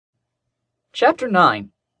Chapter 9.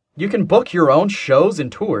 You can book your own shows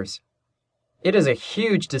and tours. It is a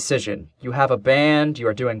huge decision. You have a band, you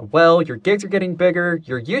are doing well, your gigs are getting bigger,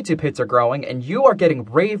 your YouTube hits are growing, and you are getting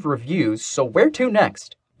rave reviews, so where to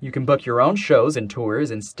next? You can book your own shows and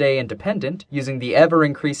tours and stay independent, using the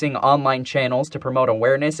ever-increasing online channels to promote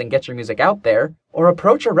awareness and get your music out there, or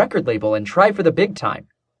approach a record label and try for the big time.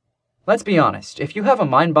 Let's be honest, if you have a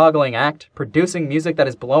mind-boggling act, producing music that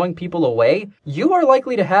is blowing people away, you are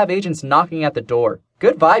likely to have agents knocking at the door.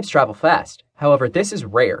 Good vibes travel fast. However, this is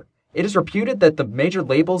rare. It is reputed that the major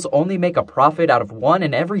labels only make a profit out of 1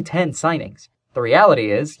 in every 10 signings. The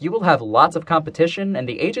reality is, you will have lots of competition, and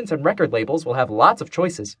the agents and record labels will have lots of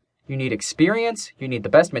choices. You need experience, you need the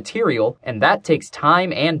best material, and that takes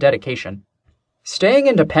time and dedication. Staying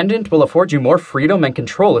independent will afford you more freedom and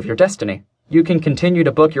control of your destiny. You can continue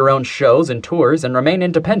to book your own shows and tours and remain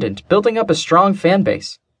independent, building up a strong fan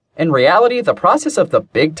base. In reality, the process of the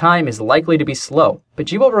big time is likely to be slow,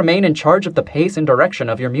 but you will remain in charge of the pace and direction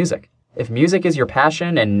of your music. If music is your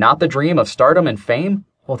passion and not the dream of stardom and fame,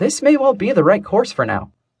 well, this may well be the right course for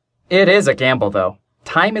now. It is a gamble, though.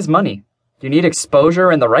 Time is money. You need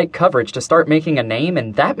exposure and the right coverage to start making a name,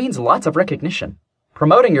 and that means lots of recognition.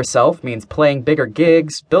 Promoting yourself means playing bigger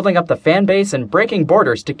gigs, building up the fan base, and breaking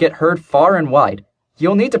borders to get heard far and wide.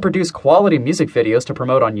 You'll need to produce quality music videos to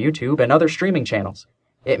promote on YouTube and other streaming channels.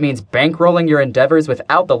 It means bankrolling your endeavors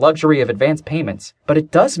without the luxury of advance payments, but it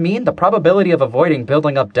does mean the probability of avoiding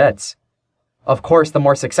building up debts. Of course, the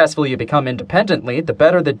more successful you become independently, the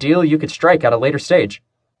better the deal you could strike at a later stage.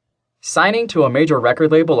 Signing to a major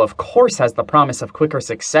record label of course has the promise of quicker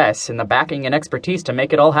success and the backing and expertise to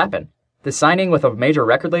make it all happen. The signing with a major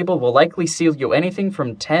record label will likely seal you anything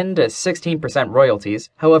from 10 to 16%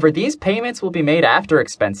 royalties. However, these payments will be made after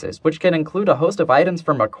expenses, which can include a host of items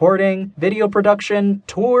from recording, video production,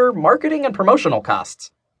 tour, marketing, and promotional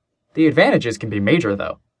costs. The advantages can be major,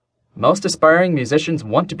 though. Most aspiring musicians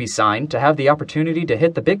want to be signed to have the opportunity to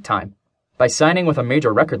hit the big time. By signing with a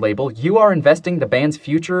major record label, you are investing the band's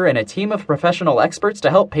future in a team of professional experts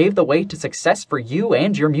to help pave the way to success for you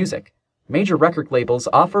and your music. Major record labels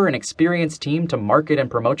offer an experienced team to market and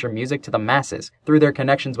promote your music to the masses through their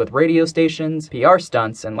connections with radio stations, PR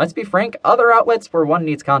stunts, and let's be frank, other outlets where one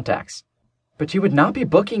needs contacts. But you would not be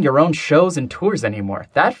booking your own shows and tours anymore.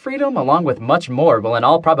 That freedom, along with much more, will in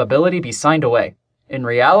all probability be signed away. In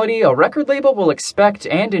reality, a record label will expect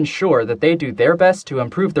and ensure that they do their best to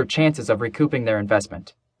improve their chances of recouping their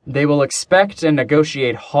investment. They will expect and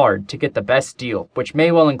negotiate hard to get the best deal, which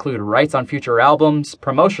may well include rights on future albums,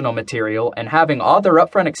 promotional material, and having all their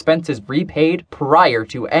upfront expenses repaid prior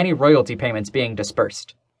to any royalty payments being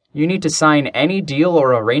dispersed. You need to sign any deal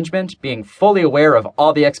or arrangement being fully aware of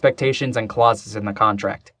all the expectations and clauses in the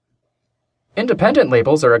contract. Independent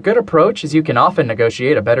labels are a good approach as you can often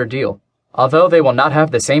negotiate a better deal. Although they will not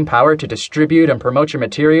have the same power to distribute and promote your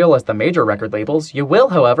material as the major record labels, you will,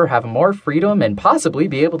 however, have more freedom and possibly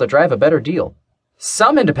be able to drive a better deal.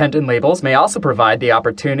 Some independent labels may also provide the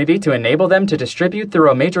opportunity to enable them to distribute through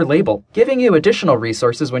a major label, giving you additional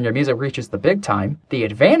resources when your music reaches the big time, the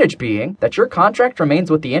advantage being that your contract remains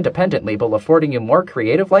with the independent label, affording you more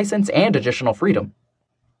creative license and additional freedom.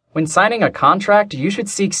 When signing a contract, you should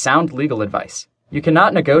seek sound legal advice. You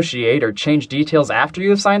cannot negotiate or change details after you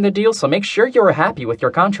have signed the deal, so make sure you are happy with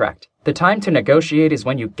your contract. The time to negotiate is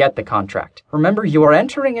when you get the contract. Remember, you are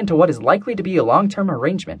entering into what is likely to be a long-term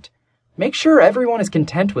arrangement. Make sure everyone is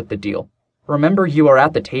content with the deal. Remember, you are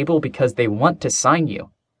at the table because they want to sign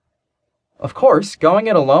you. Of course, going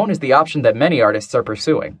it alone is the option that many artists are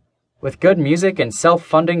pursuing. With good music and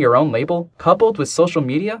self-funding your own label, coupled with social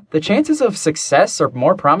media, the chances of success are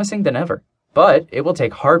more promising than ever. But it will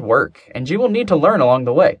take hard work, and you will need to learn along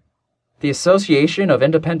the way. The Association of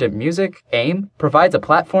Independent Music, AIM, provides a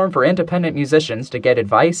platform for independent musicians to get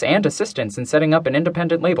advice and assistance in setting up an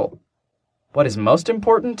independent label. What is most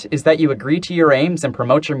important is that you agree to your aims and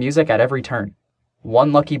promote your music at every turn.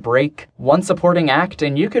 One lucky break, one supporting act,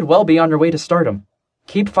 and you could well be on your way to stardom.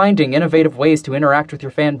 Keep finding innovative ways to interact with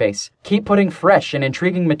your fan base. Keep putting fresh and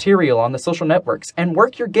intriguing material on the social networks, and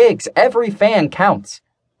work your gigs. Every fan counts.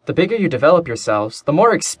 The bigger you develop yourselves, the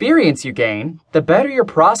more experience you gain, the better your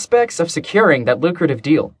prospects of securing that lucrative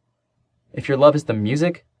deal. If your love is the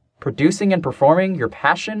music, producing and performing your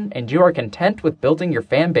passion, and you are content with building your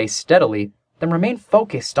fan base steadily, then remain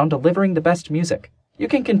focused on delivering the best music. You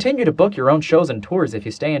can continue to book your own shows and tours if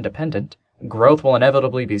you stay independent. Growth will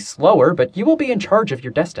inevitably be slower, but you will be in charge of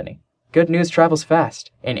your destiny. Good news travels fast.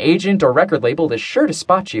 An agent or record label is sure to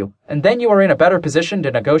spot you, and then you are in a better position to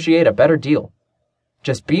negotiate a better deal.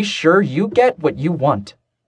 Just be sure you get what you want.